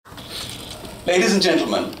Ladies and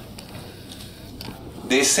gentlemen,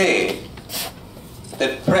 they say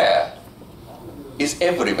that prayer is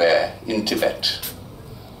everywhere in Tibet,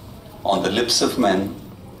 on the lips of men,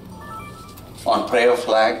 on prayer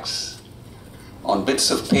flags, on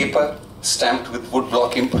bits of paper stamped with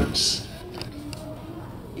woodblock imprints,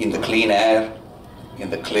 in the clean air,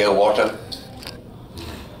 in the clear water.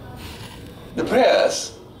 The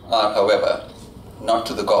prayers are, however, not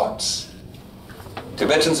to the gods.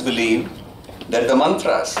 Tibetans believe that the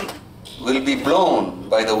mantras will be blown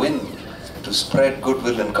by the wind to spread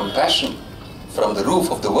goodwill and compassion from the roof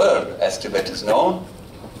of the world, as Tibet is known,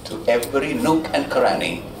 to every nook and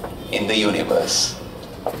cranny in the universe.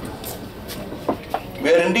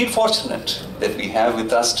 We are indeed fortunate that we have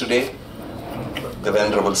with us today the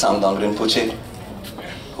Venerable Samdang Rinpoche,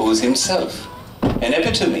 who is himself an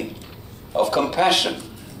epitome of compassion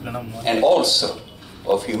and also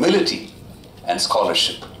of humility and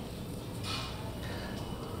scholarship.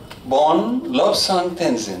 Born Lobsang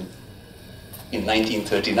Tenzin in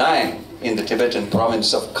 1939 in the Tibetan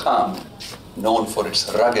province of Kham, known for its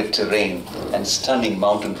rugged terrain and stunning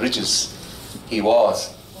mountain ridges, he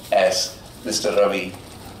was, as Mr. Ravi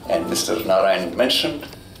and Mr. Narayan mentioned,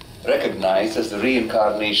 recognized as the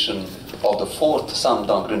reincarnation of the fourth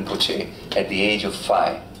Samdang Rinpoche at the age of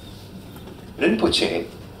 5. Rinpoche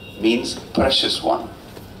means precious one,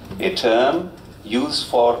 a term used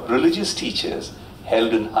for religious teachers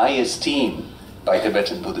held in high esteem by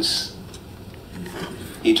Tibetan Buddhists.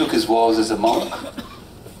 He took his vows as a monk.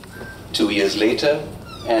 2 years later,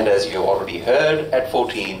 and as you already heard, at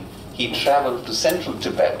 14, he traveled to central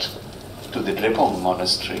Tibet to the Drepung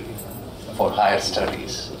monastery for higher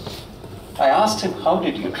studies. I asked him, how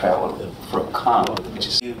did you travel from Kham, which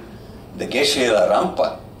is the Geshe La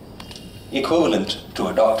Rampa, equivalent to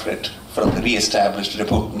a doctorate from the re-established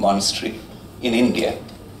Drepung monastery in India?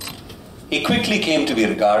 He quickly came to be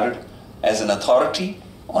regarded as an authority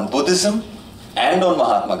on Buddhism and on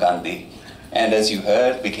Mahatma Gandhi, and as you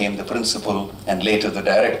heard, became the principal and later the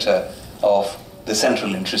director of the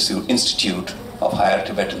Central Institute of Higher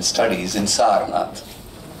Tibetan Studies in Sarnath.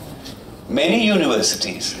 Many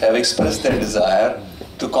universities have expressed their desire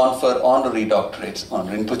to confer honorary doctorates on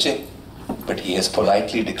Rinpoche, but he has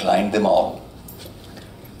politely declined them all.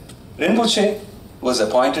 Rinpoche was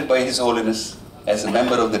appointed by His Holiness as a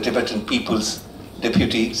member of the Tibetan People's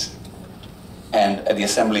Deputies and at the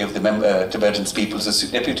Assembly of the Tibetan People's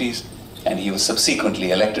Deputies, and he was subsequently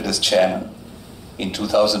elected as chairman. In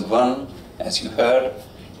 2001, as you heard,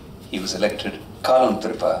 he was elected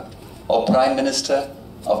Kalantripa, or Prime Minister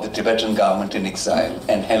of the Tibetan government in exile,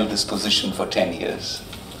 and held this position for 10 years.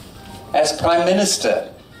 As Prime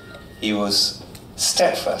Minister, he was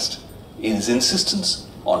steadfast in his insistence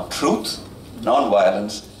on truth,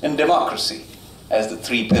 non-violence, and democracy as the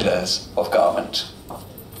 3 pillars of government.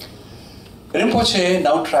 Rinpoche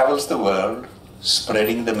now travels the world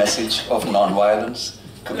spreading the message of non-violence,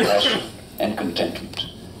 compassion, and contentment.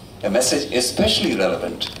 A message especially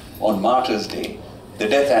relevant on Martyrs' Day, the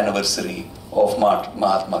death anniversary of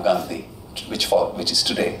Mahatma Gandhi, which is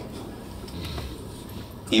today.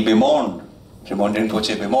 He bemoaned,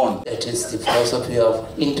 Rinpoche bemoaned. That is the philosophy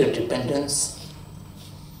of interdependence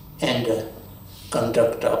and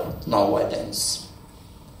conduct of non-violence.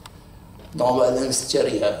 Non-violence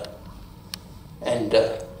charya and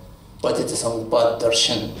Patitasambhad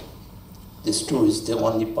darshan, this too is the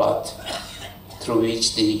only path through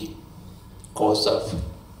which the cause of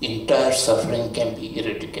entire suffering can be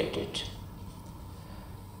eradicated.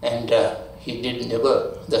 And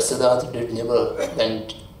the Siddhartha did never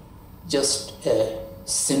went just a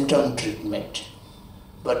symptom treatment,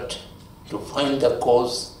 but to find the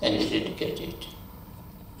cause and eradicate it.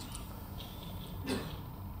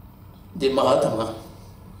 The Mahatma,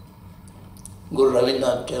 Guru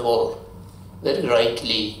Rabindranath Tagore, very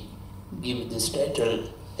rightly give this title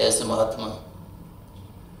as a Mahatma.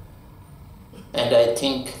 And I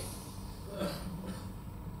think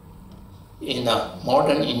in a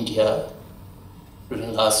modern India, during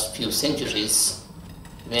the last few centuries,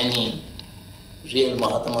 when real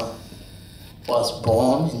Mahatma was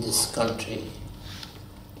born in this country,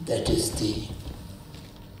 that is the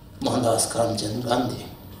Mohandas Karamchand Gandhi.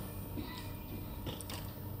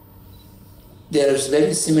 There is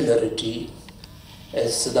very similarity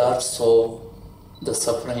as Siddhartha saw the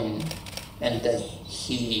suffering and then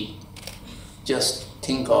he just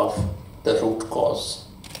think of the root cause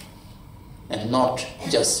and not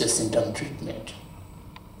just a symptom treatment.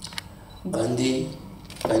 Gandhi,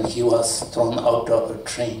 when he was thrown out of a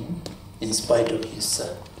train in spite of his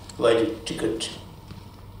valid ticket,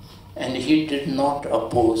 and he did not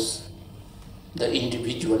oppose the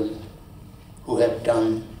individual who have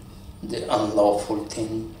done the unlawful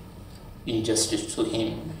thing, injustice to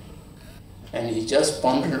him. And he just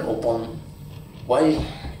pondered upon why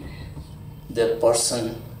the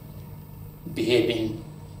person behaving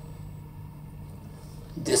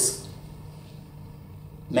this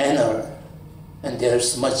manner, and there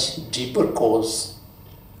is much deeper cause,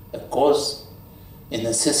 a cause in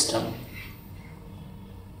a system,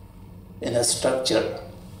 in a structure,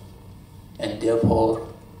 and therefore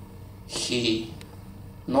he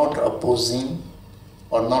not opposing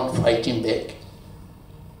or not fighting back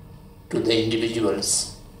to the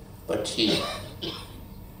individuals, but he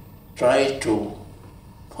tried to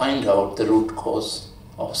find out the root cause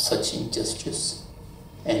of such injustice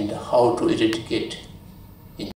and how to eradicate